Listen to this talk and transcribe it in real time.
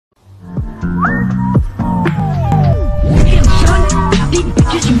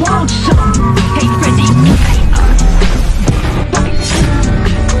Did you want some? Hey Freddy,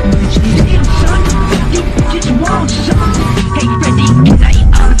 damn son, did you want some? Hey Freddy,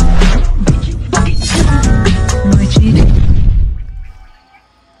 did you fucking my cheating?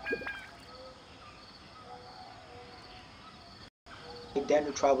 Like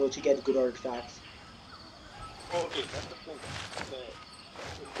Daniel Traveler to get good artifacts. Oh, okay, that's the thing. The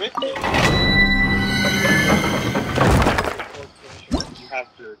trick is you have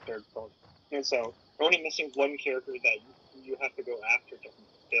your third phone. And so you're only missing one character that you have to go after to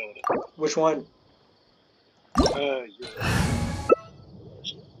build it. Which one?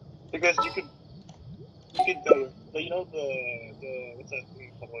 Because you could go, but you know the what's that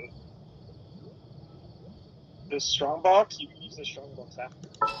thing called? The strong box. You can use the strong box after.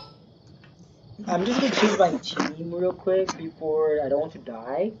 I'm just gonna change my team real quick before I don't want to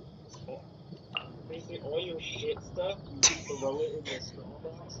die. Basically, all your shit stuff, you can throw it in the strong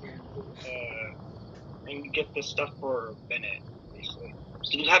box, and you get the stuff for Bennett. Basically,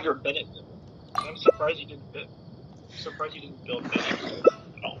 so you have your Bennett build. I'm surprised you didn't build. Bennett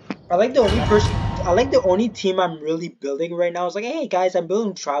at all. I like the only team I'm really building right now. Is like, hey guys, I'm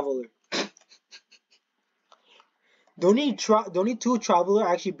building Traveler. The only two Traveler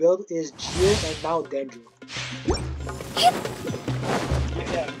I actually build is Geo and now Dendro.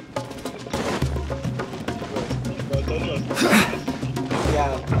 Yeah.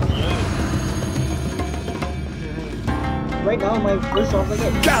 Yeah. Right now, my first off, like,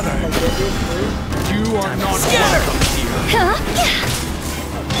 gather. Like, first. You are not welcome here.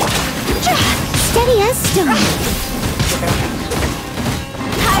 Steady as stone.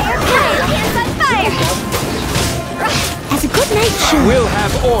 Higher, hands on fire. As a good night show. We'll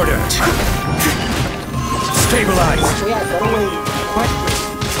have order. Stabilize. So yeah, by the way, question.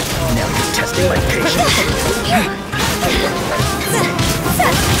 Now you're testing my patience.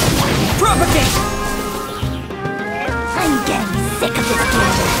 Propagate. I'm getting sick of this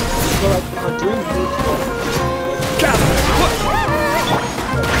game. So like, during Gather.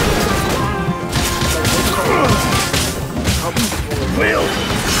 Will.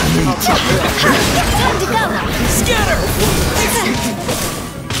 Time to go. Scatter.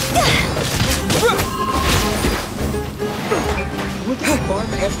 with the farm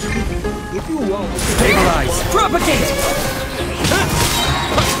if you want. Stabilize. Propagate.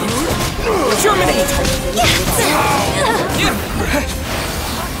 Terminate.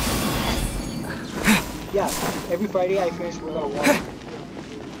 Yeah, every Friday I finish with a 1.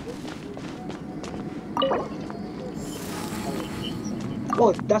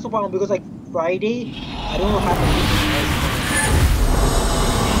 Oh, that's no problem because like Friday, I don't have to.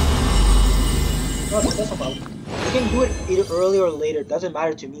 No, that's no problem. You can do it either early or later. Doesn't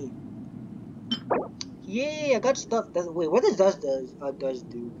matter to me. Yay! I got stuff. Wait, what does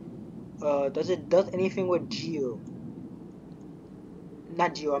do? Does it does anything with Geo?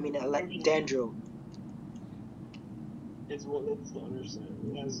 Not Geo. I mean like Dendro. It's what it's understand.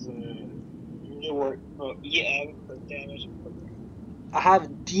 It has more EM for damage. I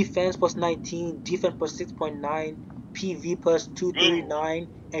have defense plus 19, defense plus 6.9, PV plus 239,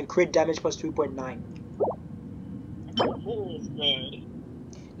 and crit damage plus 3.9. Oh, it's good.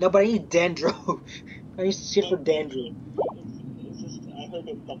 No, but I need Dendro. I need shit for Dendro. It's just, I heard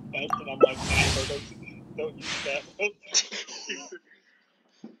it's the best, and I'm like, don't use that.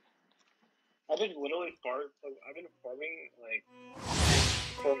 I've been literally I've been farming like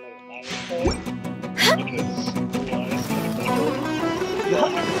for my life because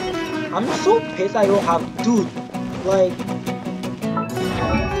I'm so pissed I don't have, dude. Like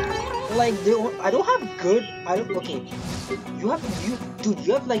I don't have good. Okay. You have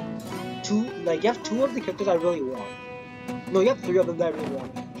like two of the characters I really want. No, you have 3 of them that I really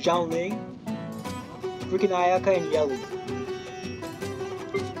want. Xiaoling, freaking Ayaka, and Yellow.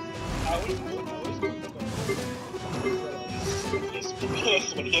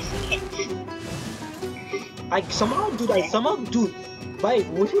 I somehow, dude, by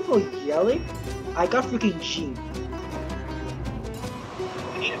waiting for Yelling, I got freaking Jean.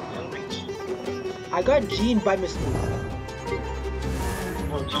 I got Jean by mistake.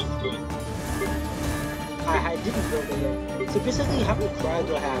 I didn't build it yet. So basically, how many tribes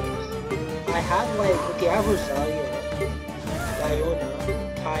do I have? I have like, okay, I have Rosalia, Diona,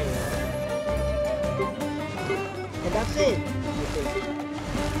 Kaya, and that's it.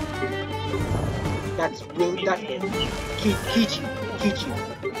 That's it. Kichi.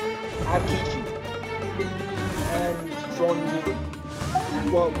 I have Kichi. And Strong.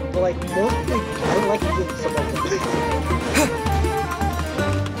 Well, but like mostly, I don't like using some of them.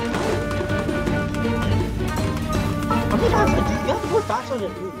 How many 5 stars. You have more 5 stars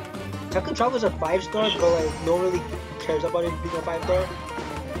than me. Tekken Travel is a 5 star, but like no one really cares about it being a 5 star.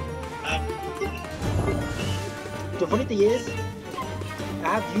 The funny thing is,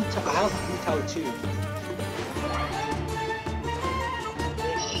 I have U-Tower too.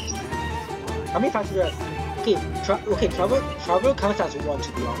 How many 5 stars do you have? Okay, travel counts as 1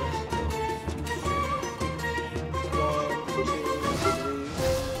 to be honest. 1, 2,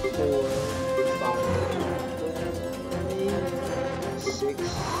 3, 4, 5, 6.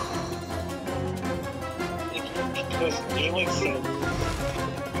 Because Galen said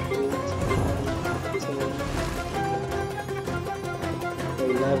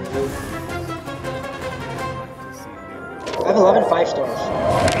 11. I have 11 5 stars.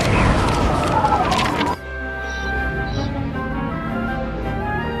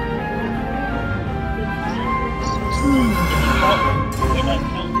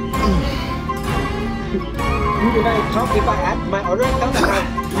 Dude, if I add my other account, I have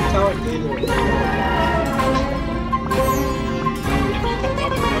U-Tower and Galen.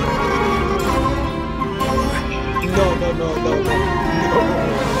 No.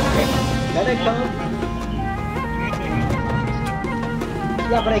 That account.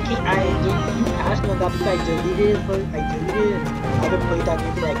 Yeah, but you asked me on that because I deleted it. I haven't played that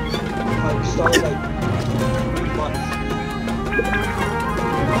game for like solid like 3 months.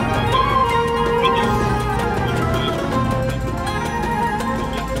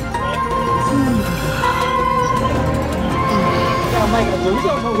 Yeah, I'm like, the reason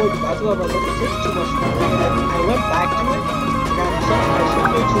I'm not going back to it, it takes too much time. I went back to it, and I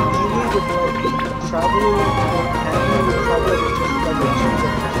started to deal with like travel and handling with travel with just like a cheap.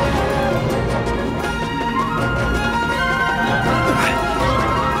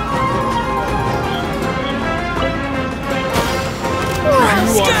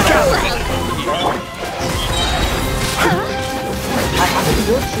 I haven't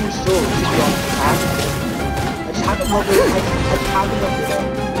worked through shows, to be honest. I just haven't leveled it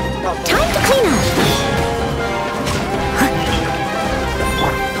up. Time to clean up.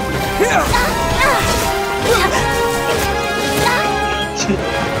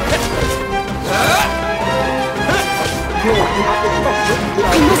 I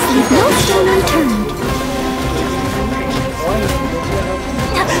must leave no stone unturned.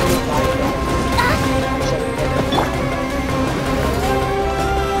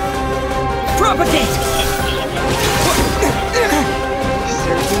 Propagate!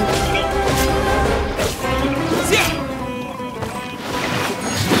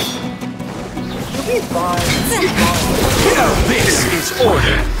 Now this is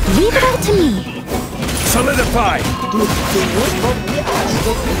order. Leave it all to me. Solidify.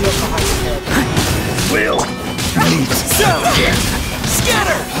 Will meet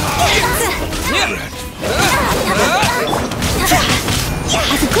Scatter!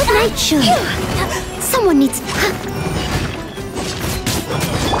 As a good night should. Someone needs.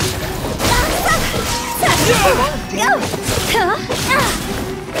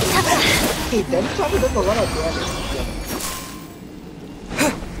 Hey, then probably does a lot of damage.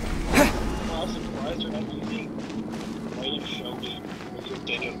 I'm surprised you're not using Light Show me with your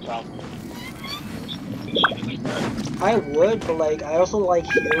data problem. I would, but like, I also like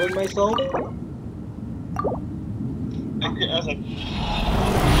healing myself. I was like,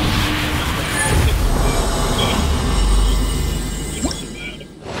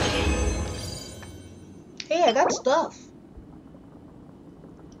 Hey, I got stuff.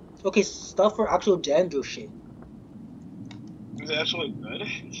 Okay, stuff for actual Jandro shit. is it actually good?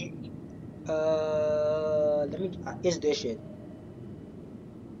 Let me. Is this shit?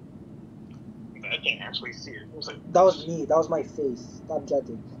 I can't actually see it. It was like, That was me. That was my face. Stop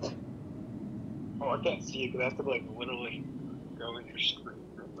judging. oh, I can't see it because I have to like literally go in your screen.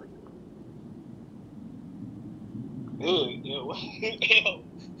 Like, ew. Ew.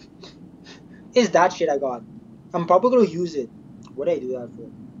 Is that shit I got? I'm probably gonna use it. What did I do that for?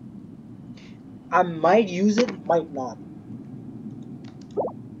 I might use it, might not.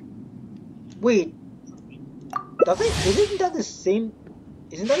 Wait, isn't that the same?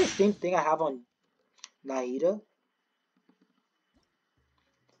 Isn't that the same thing I have on Naida?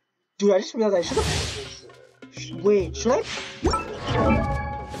 Dude, I just realized I should have. Wait, should I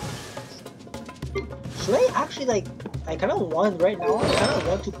actually like? I kind of want right now. I kind of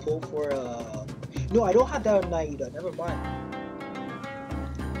want to pull for No, I don't have that on Naida. Never mind.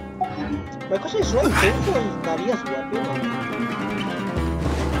 My question is, should I pull for Naida's weapon?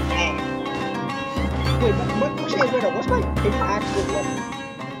 Wait, my question is right now. What's my actual weapon?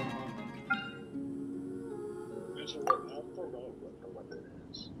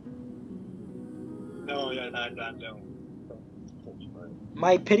 No, yeah, not don't.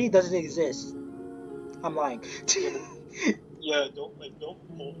 My pity doesn't exist. I'm lying. Yeah, don't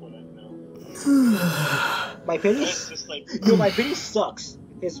pull for that now. My pity. That's just like No, my pity sucks.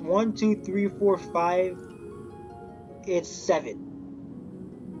 It's 1, 2, 3, 4, 5. It's 7.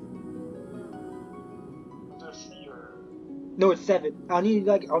 just your. No, it's 7. I only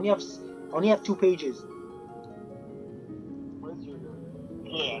have 2 pages. Where's your?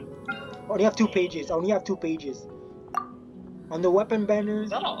 Yeah. I only have 2 pages. I only have 2 pages. On the weapon banner. Is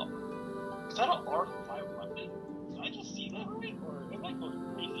that a R5 weapon? Did I just see that right? Or am I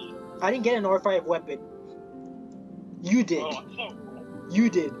going crazy? I didn't get an R5 weapon. You did. Oh, I thought. You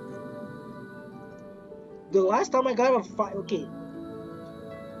did. The last time I got a 5. Okay.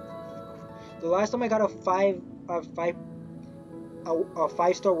 The last time I got a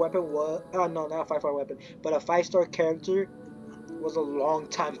 5-star weapon was no, not a 5-star weapon, but a 5-star character was a long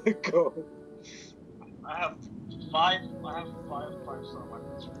time ago. I have 5 5-star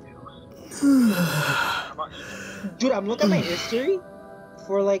weapons for you. How about you? Dude, I'm looking at my history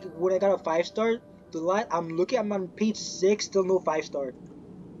for like when I got a 5-star. I'm on page 6, still no 5-star.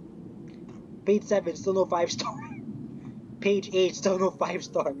 Page 7, still no 5-star. Page 8, still no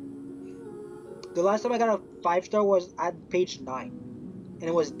 5-star. The last time I got a 5-star was at page 9, and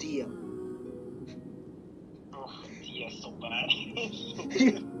it was Dia. Oh, Dia's so bad.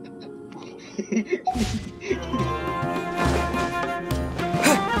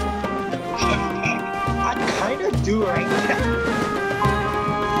 I kinda do right now.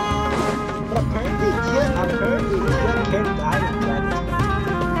 But apparently Dia can die in that.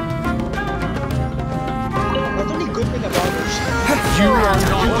 That's the only good thing about this. You are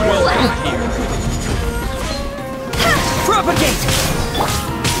not welcome here. Propagate!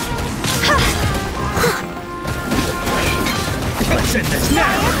 Let's end this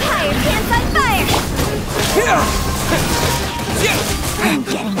now! Fire, hands on fire! I'm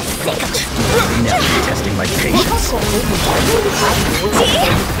getting sick of it. Now you're testing my patience.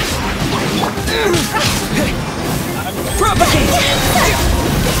 Propagate!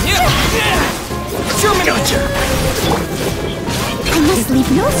 Gotcha! I must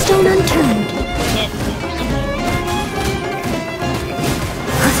leave no stone unturned.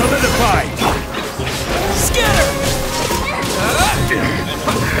 Solidify! Scatter!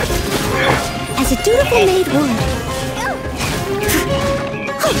 As a dutiful maid would.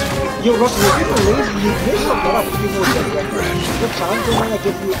 Yo, Russell, if you're lazy, there's a lot of people that the challenge the one that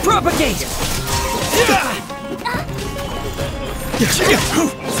gives you Propagate!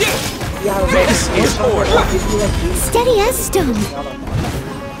 This is order! Steady as stone.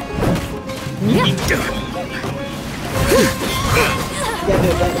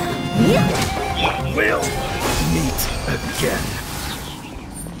 We'll meet again.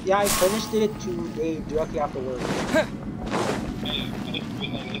 Yeah, I finished it today, directly after work. The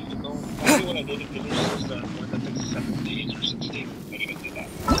only one I didn't finish was the one that took 7 days or 16. I didn't do that.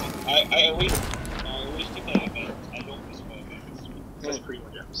 I always do my event. I don't miss my events. That's pretty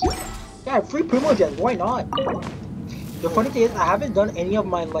much it. Yeah, free Primogens, why not? The funny thing is, I haven't done any of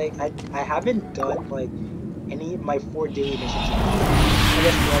my, like, I haven't done, like, any of my 4-day missions. I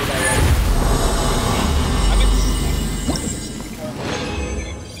just know that, like...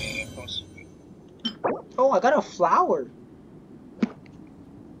 Oh, I got a flower!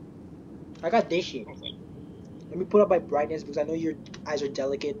 I got this shit. Let me put up my brightness because I know your eyes are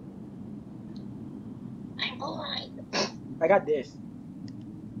delicate. I'm blind. I got this.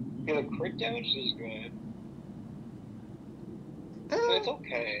 Yeah, the crit damage is good. It's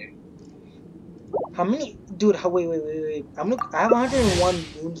okay. How many, dude? Wait. I have 101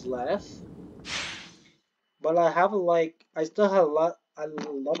 moons left, but I have I still have a lot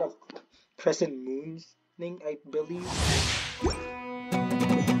of crescent moons. I believe. What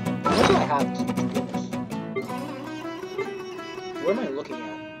do I have to do this? Where am I looking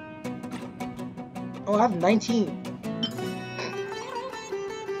at? Oh, I have 19.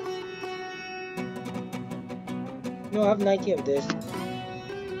 No, I have 19 of this.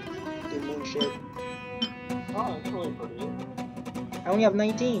 The moon shit. Oh, it's really pretty. I only have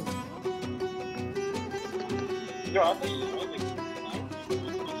 19. Yo, I think you know,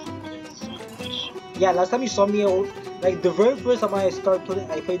 Yeah, last time you saw me, like the very first time I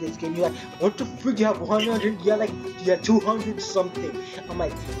played this game, you're like, what the frick, you have 100, you have 200 something. I'm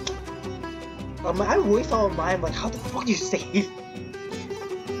like, I waste all of mine, but how the fuck you save?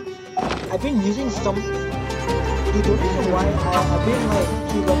 I've been using some, dude, the reason why I've been like,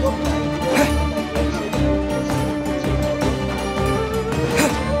 to level 9,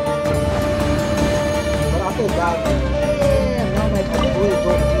 but after that, yeah, now like, I really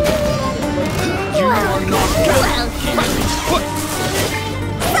don't do it. You are not welcome here.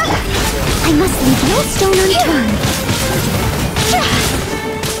 must leave no stone unturned.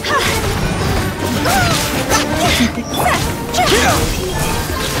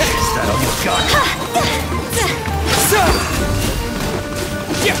 Is that all you got?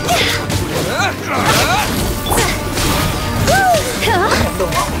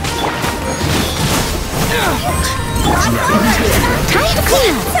 Time to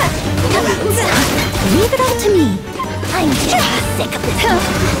clean up. Leave it all to me. I'm just sick of this.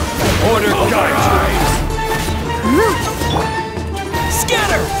 Order guide.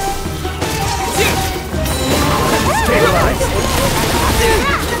 Scatter. Stabilize.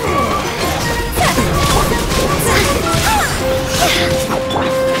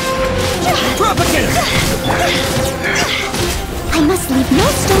 Propagate. I must leave no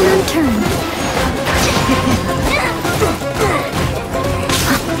stone unturned.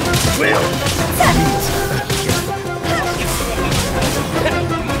 Will.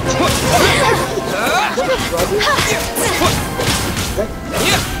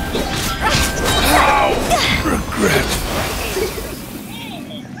 Regret.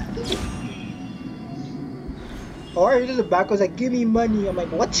 Or in the back was like, give me money. I'm like,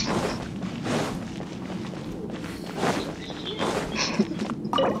 what?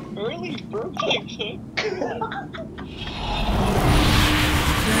 Early birthday cake.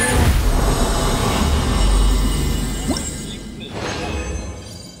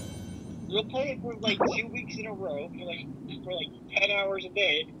 You'll play it for like 2 weeks in a row for like 10 hours a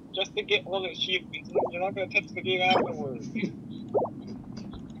day just to get all the achievements. You're not gonna touch the game afterwards.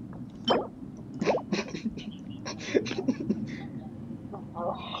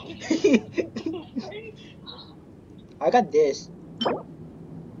 I got this.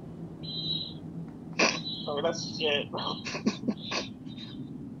 Oh, that's shit.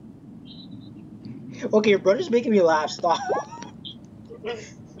 Okay, your brother's making me laugh. Stop.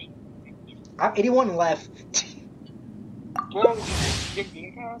 I have 81 left. Bro, you get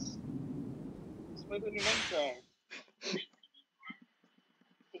Game Pass? Just play the new Minecraft.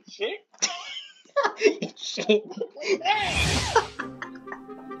 It's shit? It's shit.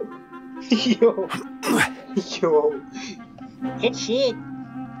 Yo. It's shit.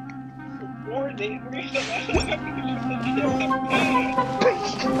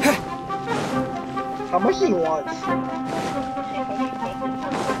 How much do you want?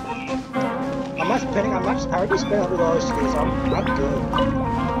 I'm not spending. I already spent $100 today, so I'm good.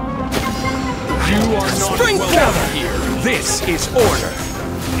 You are not welcome here. This is order.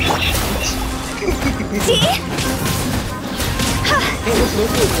 See? Hey, let's look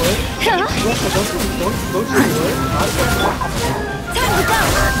at work. Huh? Don't you work? Time to go.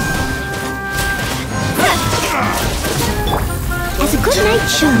 As a good night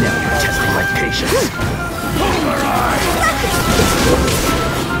show. Testing my patience. Alright.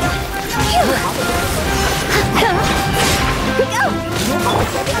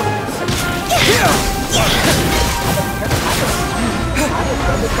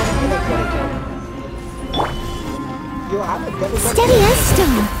 Steady as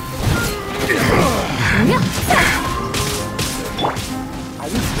stone.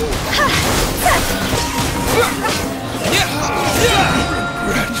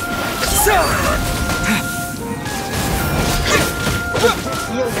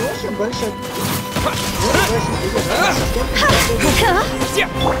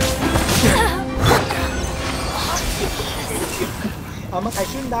 I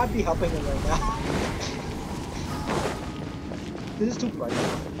should not be helping him right now. This is too bright.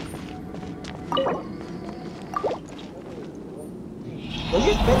 Don't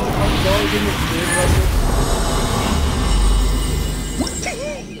you spend $20 in this game, Russell?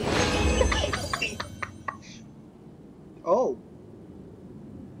 Oh.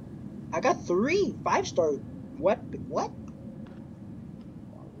 I got 3 5-star weapon. What?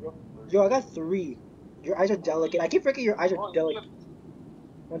 Yo, I got 3. Your eyes are delicate. I keep forgetting your eyes are delicate.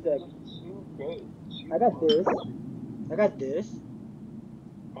 One sec. I got this. I got this.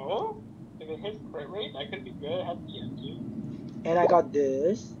 Oh? If it hits crit rate, that could be good. It has TNT. And I got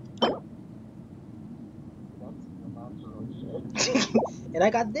this. And I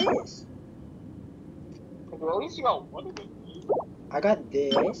got this. Well, at least you got one of them. I got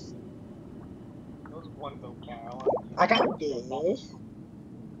this. Those ones don't count. I got this.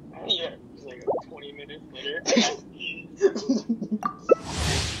 Yeah, it's like 20 minutes later.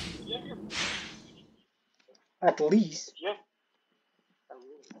 At least. Yeah.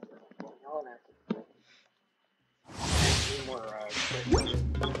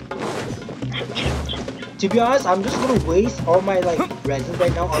 To be honest, I'm just gonna waste all my like resins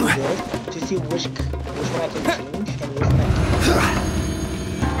right now on this to see which one I can change and which one I can't.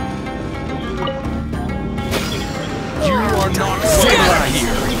 You are not scatter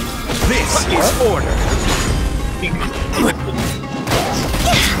here. This is order.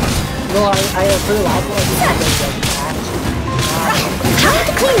 No, I really like what I do. Time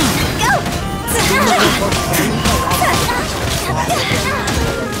to clean up.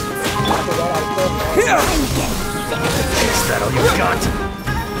 Go! Is that all you got?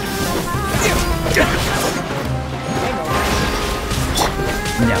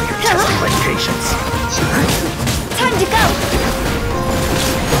 Now you're testing my patience. Time to go!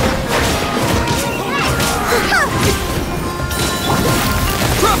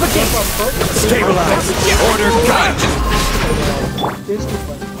 Propagate! Stabilize! Order cut! This is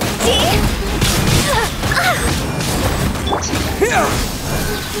fun.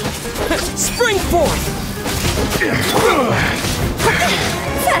 Spring forth!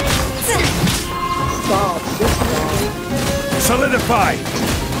 Stop. Solidify!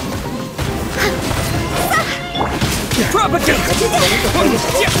 Propagate!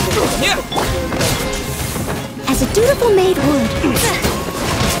 As a dutiful maid would.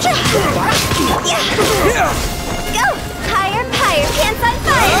 Go! Higher, higher, pants on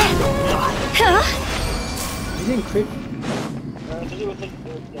fire! Huh? You didn't crit. I think it was like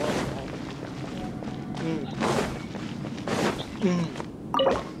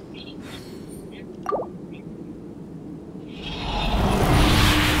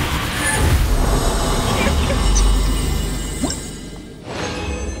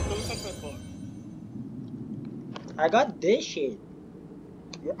I got this shit.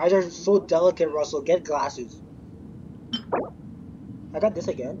 Your eyes are so delicate, Russell. Get glasses. I got this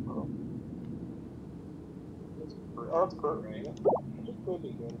again. that's good, right? Just go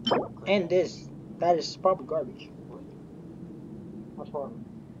be good. And this. That is probably garbage. Which one?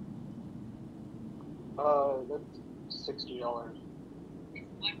 That's $60.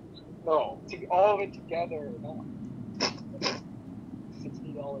 No, all of it together. No.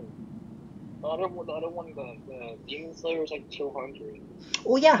 $60. The other one, the Demon Slayer is like 200.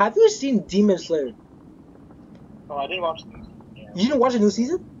 Oh yeah, have you seen Demon Slayer? Oh, I didn't watch this. Yeah. You didn't watch the new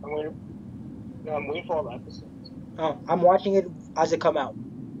season? I'm waiting for all the episodes. Oh, I'm watching it as it come out.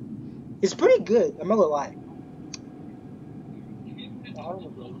 It's pretty good. I'm not gonna lie.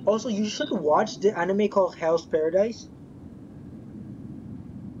 Also, you should watch the anime called Hell's Paradise.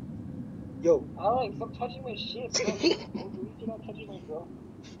 Yo. Alex, stop touching my shit. You're not touching my girl.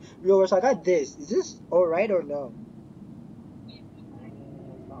 Yo, Russell, I got this. Is this alright or no?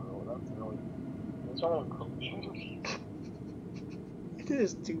 That's not a coaching.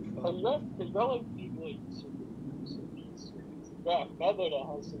 This is too fun. You got like people like super beats. Yeah, Feather that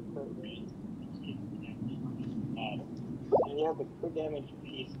has some crit range. And you have the crit damage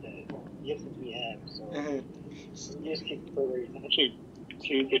piece that gives the DM, so you just keep crit range. Actually,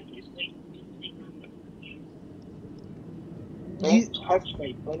 two good pieces. Don't touch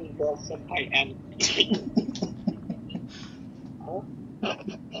my bunny girl senpai and huh?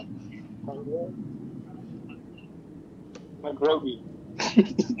 My Grogu.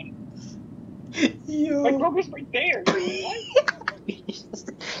 Yo. My Grogu's right there.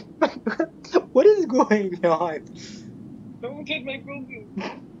 What? What is going on? Don't take my Grogu.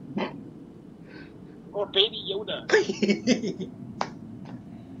 Or Baby Yoda.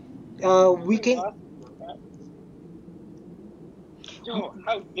 We can. Yo,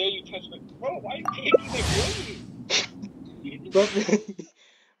 how dare you touch my... Bro, why are you taking my Grogu?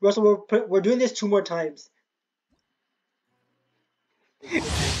 Russell, we're doing this 2 more times. It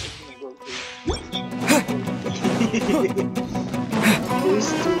was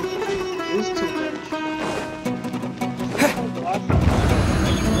too much.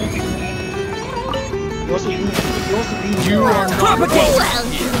 You are propagate! Well,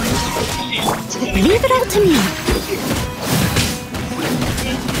 leave it all to me.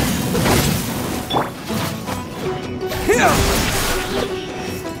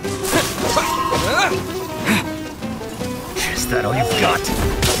 Is that all you've got?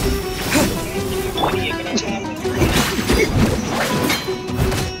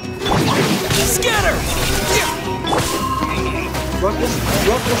 Scatter!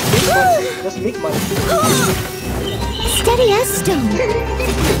 Let's make money. Steady as stone.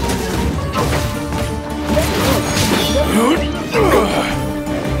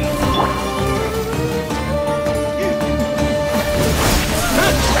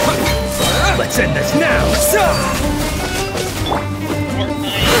 Let's end this now!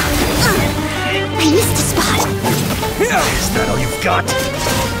 I missed a spot. Is that all you've got?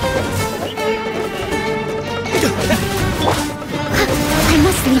 I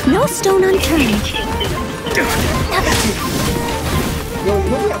must leave no stone unturned. Yo, you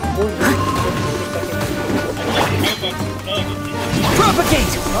know we have 4 minutes.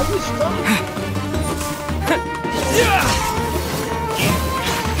 Propagate! How do you stop?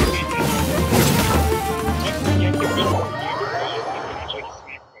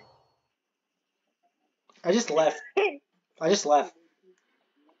 I just left. I just left.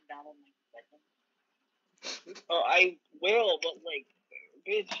 Oh, I will, but like,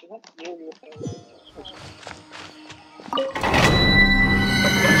 bitch, that's really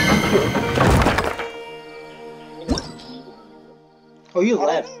Oh, you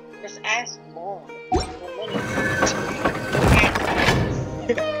left. Just ask mom.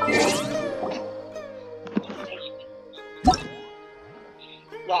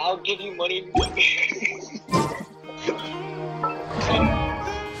 Yeah, I'll give you money. What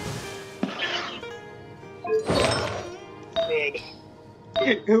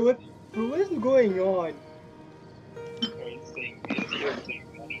is going on?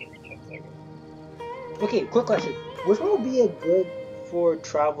 Okay, quick question. Which one would be a good for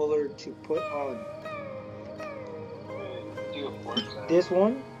traveler to put on? This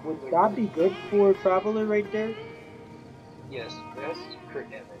one? Would that be good for traveler right there? Yes, that's crit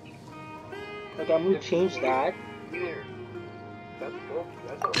damage. Okay, I'm gonna change that. Here. That's good.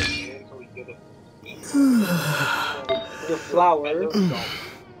 That's what we get until we get it. The flower.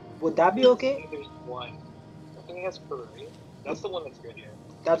 Would that be okay? I think there's one. I think it has parade. That's the one that's good here.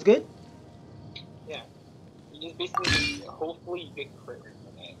 That's good? Yeah. You just basically, hopefully you get crit rate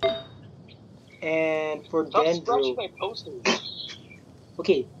from that. And for Stop scratching Dendro. my posters.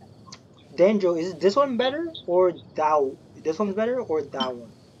 Okay. Dendro, is this one better or that? This one's better or that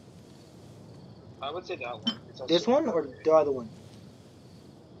one? I would say that one. This one or the other one?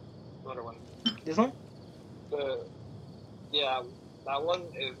 The other one. This one? Yeah, that one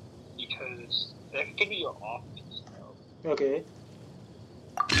is because that could be your offense. Okay.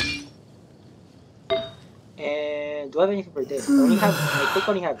 And do I have anything for this? I only have. I think I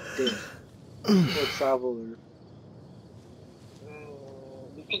only have this for traveler.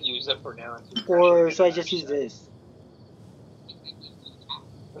 You could use it for now. Or should I just use this?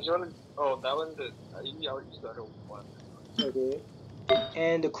 Oh, that one. You already used the other one. Okay.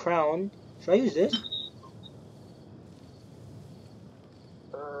 And the crown. Should I use this?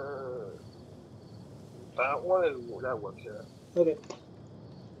 That one is that works. Yeah. Okay.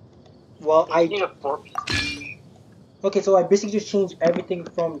 Well, I need a 4-piece. Okay, so I basically just changed everything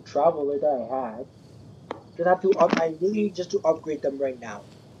from traveler that I had. Just have to I really need just to upgrade them right now.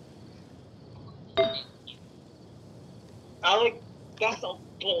 Alec, that's some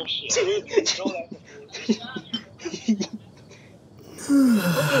bullshit. You know that's bullshit.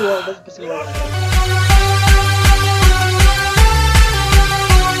 Okay, well, that's basically what I